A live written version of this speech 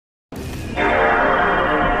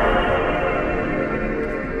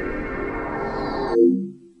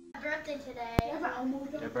Birthday today.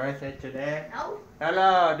 Your birthday today? No.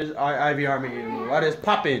 Hello, this is Ivy Army. What is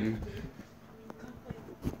poppin'?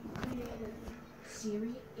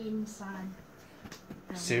 Siri inside.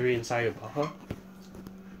 Siri inside your butthole?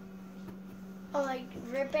 Oh, like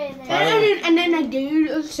rip it And then I do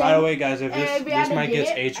the same. By the way, guys, if this mic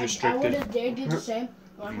gets age restricted. I would have do the same.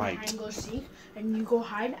 One Mic. behind go seek, and you go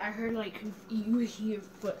hide. I heard like you hear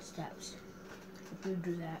footsteps. If you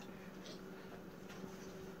do that.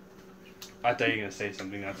 I thought you were gonna say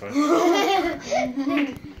something. That's why.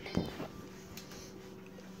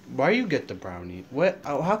 Why you get the brownie? What?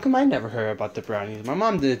 Oh, how come I never heard about the brownies? My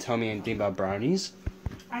mom didn't tell me anything about brownies.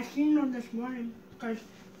 I seen them this morning because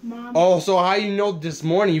mom. Oh, so how you know this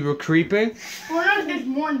morning you were creeping? Well, not this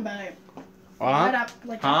morning, but I got up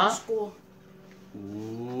like after school.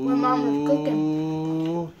 When Mom was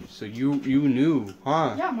cooking. So you knew,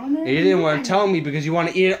 huh? Yeah, Mom. And you didn't want to tell me because you want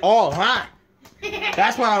to eat it all, huh?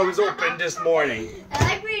 That's why I was open this morning. I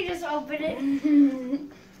like when you just open it.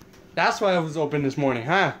 That's why I was open this morning,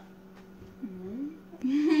 huh?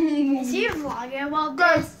 Is he vlogging about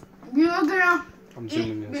Guys, this? we were gonna. I'm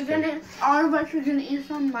zooming We're this. gonna. All of us were gonna eat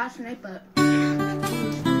some last night, but.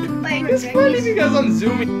 It's funny because I'm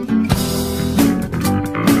zooming.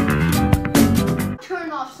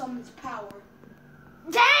 Turn off someone's power.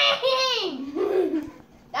 Dang!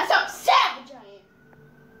 That's how savage I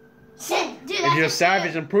am. Dude, If you're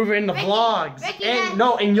savage, improve it in the Ricky, vlogs. Ricky, And,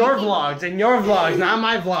 no, in your Ricky. vlogs. In your vlogs, not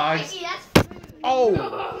my vlogs. Ricky, that's Oh!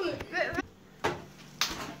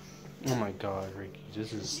 Oh my God, Ricky.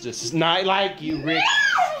 This is not like you, Rick.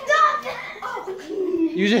 Stop!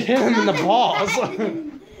 You just hit him in the balls.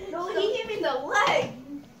 No, he hit me in the leg.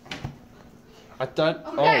 I thought.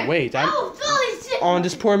 Oh wait, that. Oh, holy shit! Oh,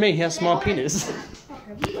 this poor man, he has a small penis.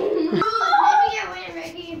 Maybe you're winning,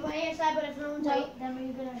 Ricky. You play inside, but if no one's out, then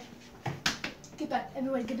we're gonna Get back,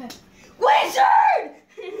 everybody, get back. Wizard!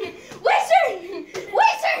 Wizard!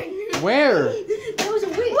 Wizard! Where? That was a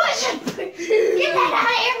witch. Wizard! Get that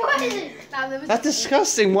out of here, wizard! That's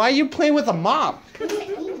disgusting. Why are you playing with a mop?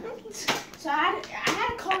 So I had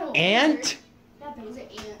to call an Ant? That was an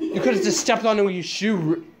ant. You could have just stepped on it with your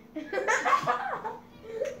shoe.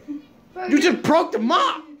 You just broke the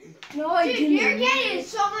mop. No, I Dude, didn't. you're getting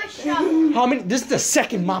so much stuff. How many? This is the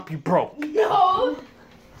second mop you broke. No.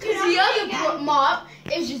 Dude, The other mop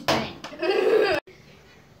is just bang. Okay,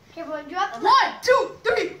 well, drop the 1, 2,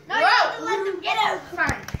 3. No, you have to let them get out.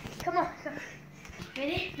 Fine. Come on.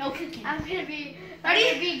 Ready? No kicking. I'm gonna be.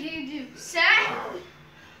 Ready? Set.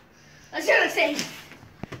 Let's do the same.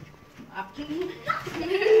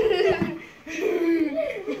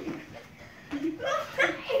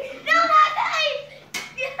 No, not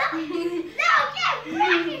that! No, get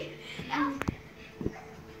ready! No.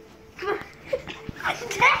 Come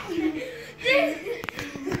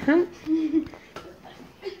on.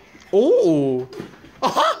 Oh.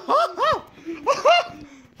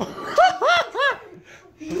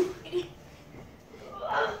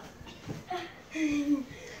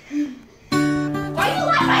 Why you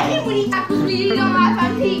laugh at him when he tackles me? You don't laugh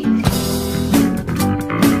at me.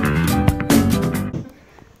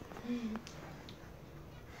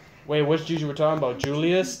 Wait, which Juju we're talking about?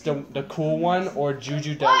 Julius, the cool one, or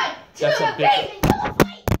Juju One, that's two, a big.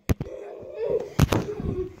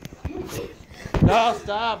 No,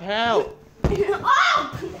 stop! Help!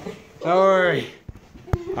 Oh! Don't worry.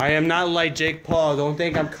 I am not like Jake Paul. Don't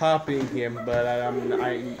think I'm copying him, but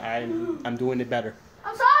I'm doing it better.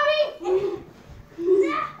 I'm sorry!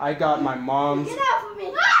 I got my mom's Get out from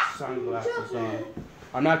me! sunglasses on.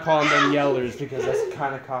 I'm not calling them yellers because that's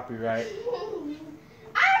kind of copyright.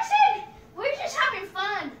 Anderson! We're just having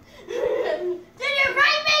fun! Dude, you're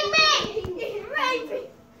raping me! You're raping!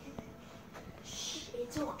 Shh,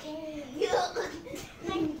 it's okay.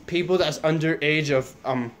 People that's under age of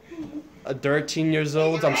 13 years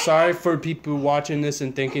old. I'm sorry for people watching this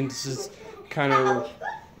and thinking this is kind of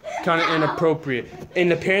inappropriate.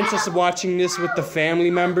 And the parents that's watching this with the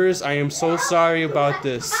family members, I am so sorry about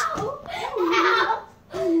this. Ow!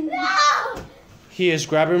 No! He is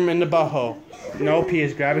grabbing him in the butthole. Nope, he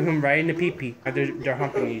is grabbing him right in the pee-pee. They're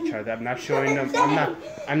humping each other. I'm not showing them.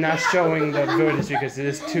 I'm not showing the videos because it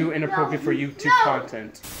is too inappropriate for YouTube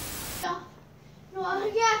content. No,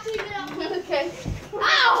 you have to leave it out. Okay.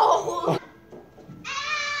 Ow!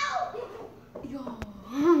 Ow!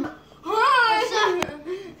 What's up?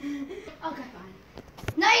 Okay, fine.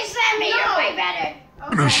 No, you slammed me. You're way better.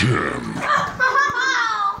 Finish him.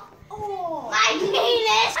 Oh, my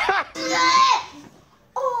penis.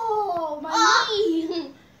 Oh, my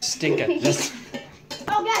knee. Stink at this.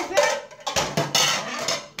 Oh, guys, ready?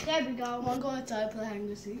 There we go. Want to go outside play hide and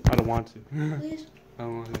go seek? I don't want to. Please. I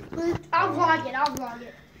don't want to. Please. I'll vlog it. I'll vlog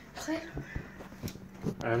it.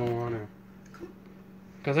 I don't want to.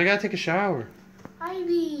 Because I got to take a shower.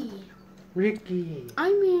 Ivy. Ricky.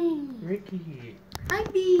 Ricky.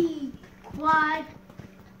 Ivy. What?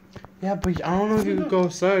 Yeah, but I don't know if you could go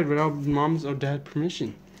outside without mom's or dad's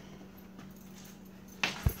permission.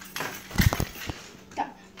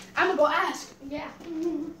 I'm going to go ask. Yeah.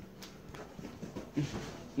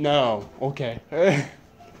 No. Okay. And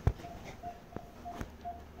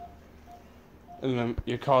then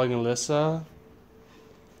you're calling Alyssa?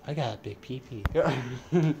 I got a big pee-pee.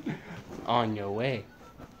 On your way.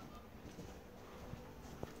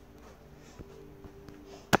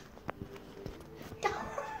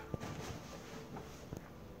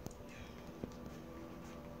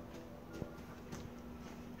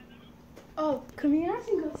 Oh, come here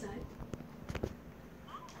and go outside.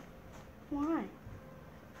 Why?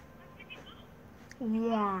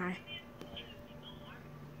 Why?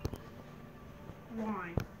 Why?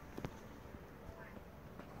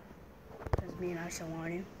 Does mean I still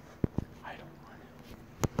want you? I don't want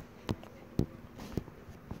it.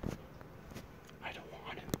 I don't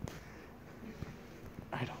want it.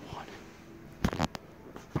 I don't want it.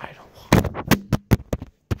 I don't want it.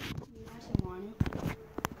 I still want you.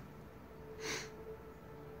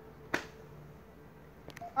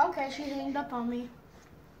 Okay, she hanged up on me.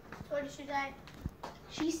 What did she say?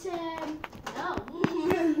 She said no.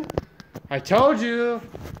 I told you.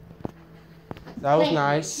 That was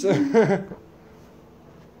nice.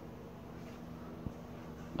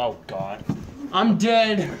 Oh God, I'm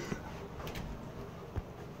dead.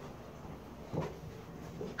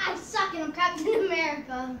 I suck and I'm Captain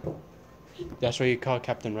America. That's why you call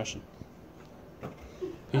Captain Russian.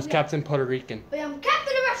 He's Captain Puerto Rican. But I'm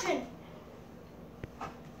Captain Russian.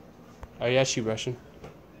 Oh yeah, she Russian.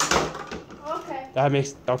 Okay. That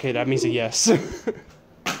means a yes.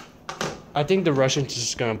 I think the Russians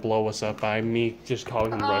just gonna blow us up by me just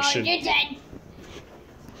calling him Russian. You're dead.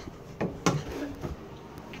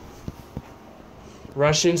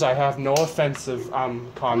 Russians, I have no offensive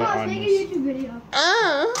comment Come on make a this. YouTube video. Make a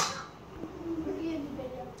YouTube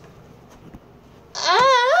video.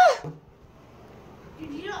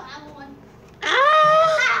 Dude, you don't have one.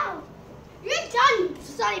 Ow! You're done,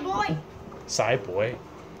 sonny boy. Side boy.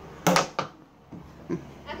 I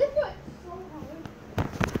could do it so hard.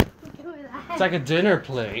 Look at that. It's like a dinner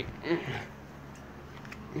plate.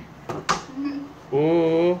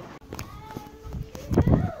 Ooh.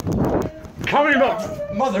 Coming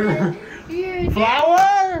up, mother.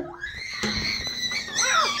 Flower.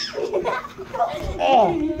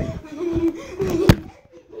 Oh.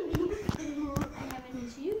 I haven't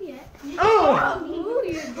hit you yet. Oh. Ooh,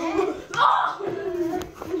 you're dead. Oh!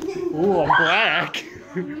 Ooh, I'm black.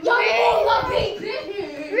 Young Mula baby!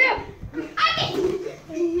 I mean,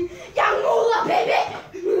 Young Mula baby!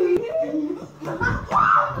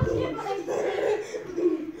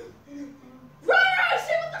 Run,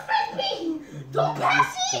 Arson, with the frisbee! Don't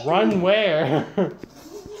pass it! Run where?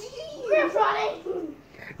 We're running!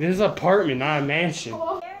 This is an apartment, not a mansion.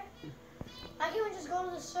 Why can't we just go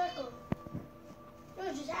to the circle? No,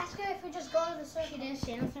 just ask her if we just go to the circle. She didn't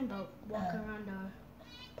say nothing about walking around the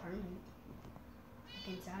apartment.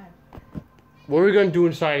 Like inside. What are we gonna do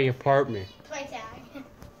inside the apartment? Play tag.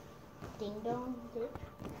 Ding dong.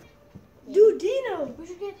 Dude, Dino! We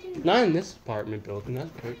should get Dino. Not in this apartment building.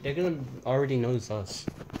 That's they're gonna already notice us.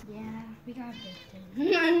 Yeah, we got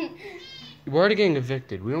evicted. We're already getting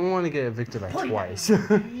evicted. We don't want to get evicted like twice.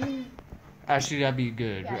 Actually, that'd be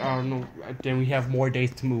good. Yeah. I don't know. Then we have more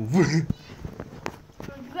days to move. When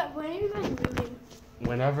are you guys moving?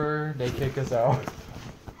 Whenever they kick us out.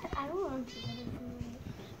 I don't want to.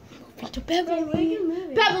 To Beverly. Where are you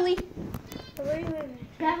moving? Beverly. Where are you moving?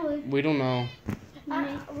 Beverly. We don't know.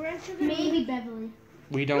 We're actually Maybe Beverly.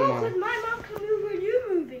 We don't know. my mom can move where you're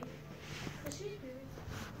moving. She's moving.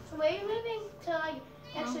 So where are you moving? To like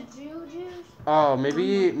extra Jews? Oh,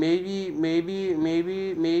 maybe.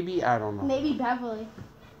 I don't know. Maybe Beverly.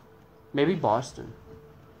 Maybe Boston.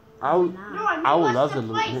 I would love to live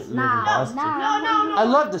in Boston. No. I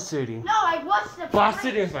love the city. No, like what's the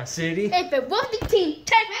Boston is my city. If it was the team,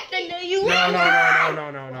 then you No.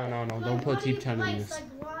 Don't put Team 10 in this. Like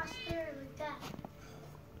lost there like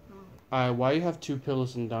that. Why you have two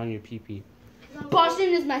pillows and down your pee-pee? Boston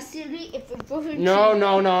is my city. If it wasn't No, Team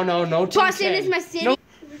Boston 10. is my city. No.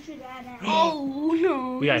 Oh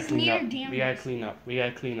no. We gotta It's clean near up. damn- We gotta clean up. We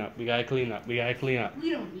gotta clean up. We gotta clean up. We gotta clean up.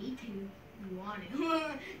 We don't need to. We want it.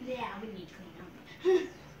 Yeah, we need to clean up.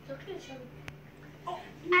 Look at each other.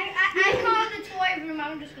 I call the toy room.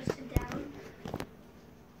 I'm just gonna sit down.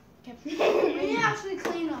 We need to actually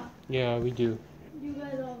clean up. Yeah, we do. You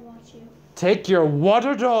guys all watch you. Take your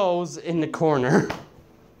water dolls in the corner.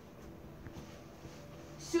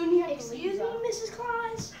 Soon you have Excuse me, Mrs.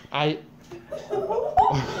 Claus. I. He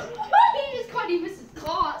just called you Mrs.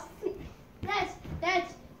 Claus.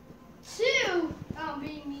 That's two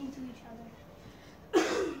being mean to each other.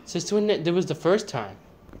 Since when that was the first time?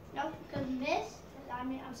 No, because Miss,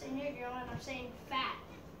 I'm saying your girl and I'm saying fat.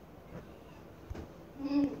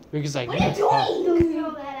 Because like. What are you doing? Don't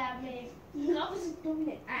throw that at me. I was doing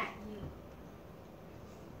it at you.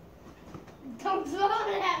 Don't throw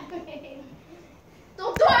it at me.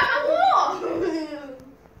 Don't throw it at the wall.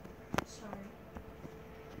 Sorry.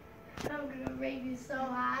 I'm gonna rape you so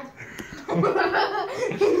hard.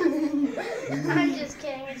 I'm just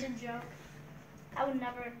kidding. It's a joke. I would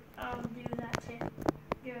never do that to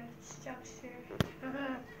your structure.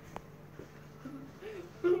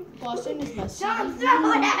 Boston is my Don't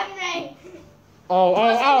throw it at me. Oh.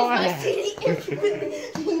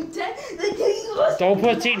 Don't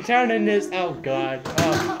put Teen Town in this. Oh God.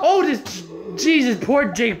 Oh, this. Jesus,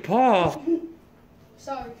 poor Jake Paul.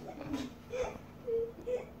 Sorry.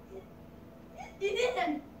 You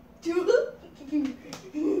didn't do it.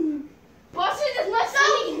 Boston is my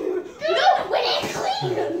son. No, we didn't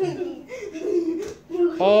clean.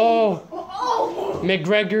 Oh. Oh.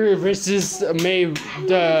 McGregor versus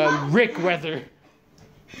the Rick Weather.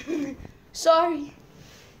 Sorry.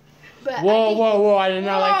 But Whoa. I did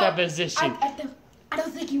not like that position. I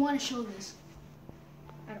don't think you want to show this.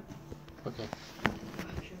 Okay.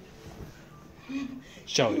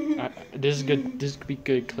 Show it. This is good. This could be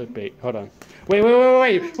good clickbait. Hold on.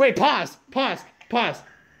 Wait. Pause.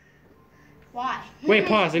 Why? Wait.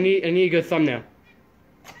 Pause. I need a good thumbnail.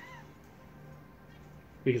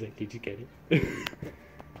 Because like, did you get it?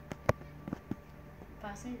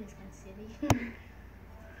 Boston is my city.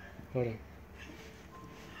 Hold on.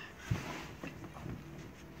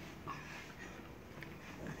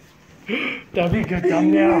 That'd be a good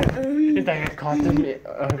thumbnail. If I got caught them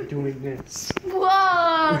doing this.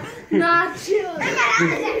 Whoa, not you.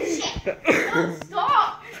 Don't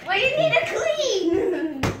stop. Well, you need to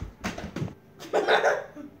clean.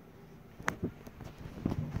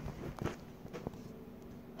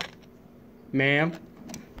 Ma'am?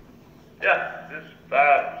 Yeah, this is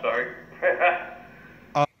bad. Sorry.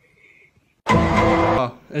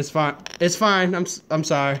 Oh, it's fine. It's fine. I'm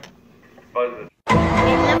sorry. Buzzing.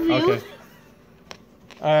 I love you. Okay.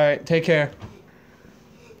 All right. Take care.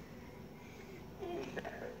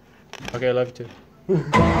 Okay, I love you too.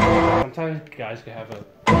 Sometimes guys can have a.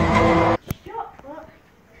 Shut up.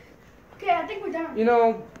 Okay, I think we're done. You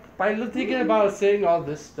know, by thinking about saying all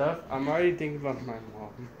this stuff, I'm already thinking about my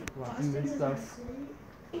mom. And stuff.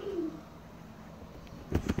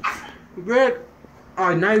 Rick.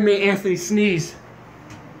 Oh, now you made Anthony sneeze.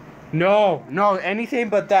 No, anything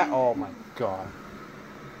but that. Oh my God.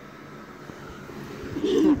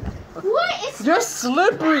 What is You're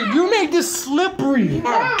slippery. You make this slippery.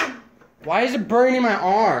 Why is it burning my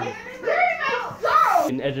arm?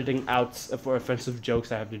 In editing out for offensive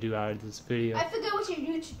jokes I have to do out of this video. I forget what's your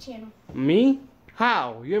YouTube channel. Me?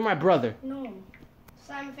 How? You're my brother. No.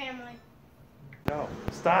 Simon Family. No.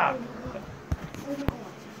 Stop.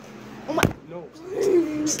 Oh my. No.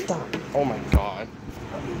 Stop. Oh my God.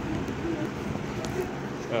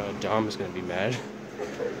 Dom is gonna be mad.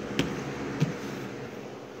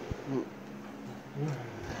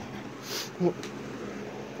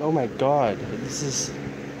 Oh my God. This is.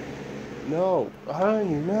 No.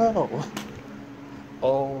 Honey, no.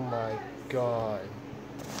 Oh my God.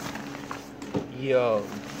 Yo.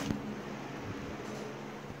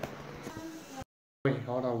 Wait,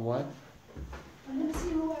 hold on, what? I'm gonna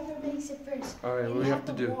see whoever makes it first. Alright, what do we have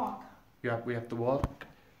to do? Walk. Yeah, we have to walk?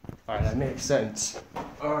 Alright, that makes sense.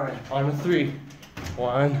 Alright, on a 3.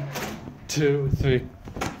 1, 2, 3.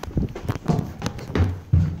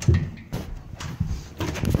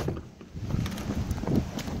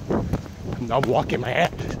 I'm not walking my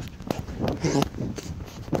ass.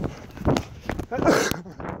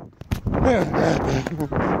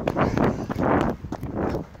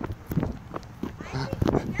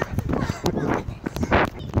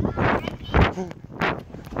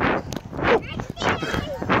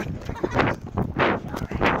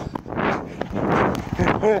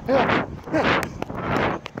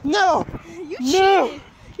 No! You No! cheated.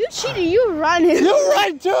 You cheated. You running. You're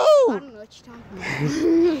right too! I don't know what you're talking about.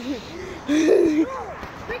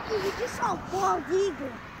 Ricky, you just saw a bald eagle.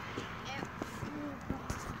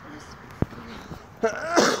 I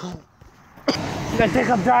think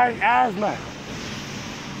I'm dying asthma.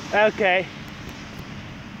 Okay.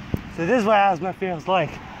 So this is what asthma feels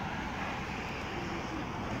like.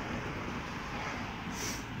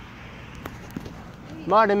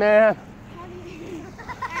 Morning, man.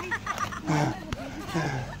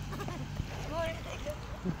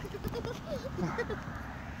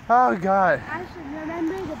 Oh God. I should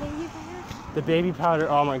remember the baby powder. The baby powder.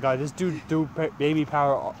 Oh my God. This dude threw baby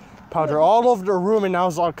powder all over the room, and now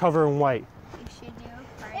it's all covered in white. It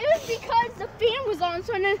was because the fan was on,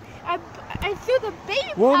 so then I threw the baby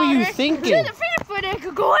powder. What were you thinking? Threw the fan foot, and it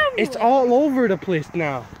could go everywhere. It's all over the place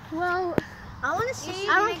now. Well, I want to see I you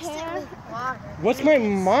don't mix it care. with water. What's my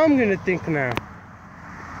mom gonna think now?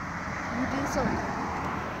 You do something.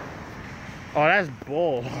 Oh, that's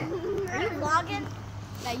bull. Are you vlogging?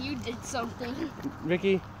 that you did something.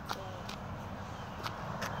 Ricky.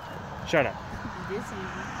 Shut up. You did something.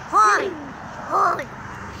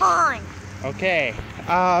 Fine. Okay.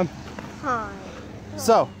 Fine.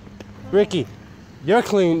 So, Ricky, you're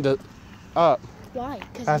cleaned up. Why?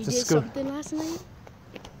 Because After you did school. something last night?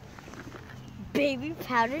 Baby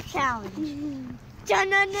powder challenge.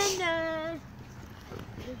 Dun-dun-dun-dun.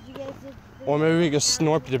 Did you guys do- Or maybe we could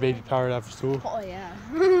snort the baby powder after school. Oh, yeah.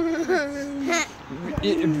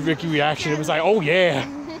 Ricky reaction, it was like, oh yeah.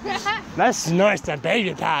 That's nice, that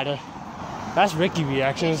baby powder. That's Ricky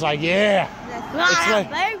reaction. It's like, yeah.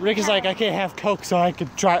 It's like Ricky's like, I can't have Coke, so I could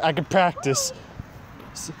practice.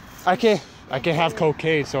 I can't have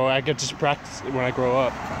cocaine, so I could just practice when I grow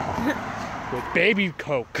up. With baby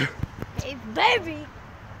Coke. Hey, baby.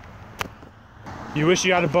 You wish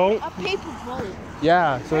you had a boat? A paper boat.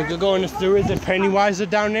 Yeah, so we could go in the sewers and Pennywise are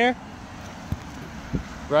down there.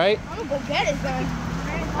 Right? I'm gonna go get it then.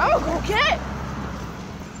 I'm gonna go get it.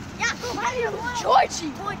 Yeah, go get it.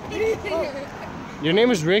 Georgie. Your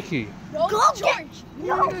name is Ricky. No, Go George. get.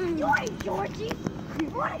 No, you ain't Georgie. You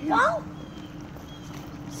wanna go?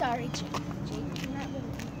 Sorry, Jake. You're not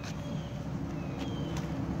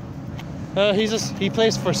really. He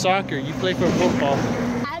plays for soccer. You play for football.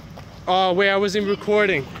 Oh wait, I wasn't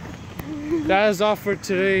recording. That is all for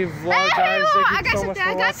today's vlog, guys. Thank you so much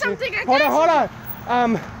for watching. Hold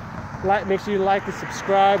on. Make sure you like and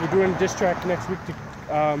subscribe. We're doing a diss track next week to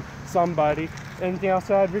somebody. Anything else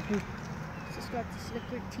to add, Ricky? Subscribe to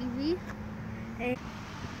Slicker TV.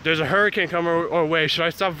 There's a hurricane coming our way. Should I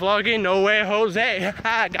stop vlogging? No way, Jose.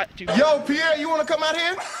 I got you. Yo, Pierre, you want to come out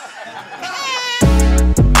here?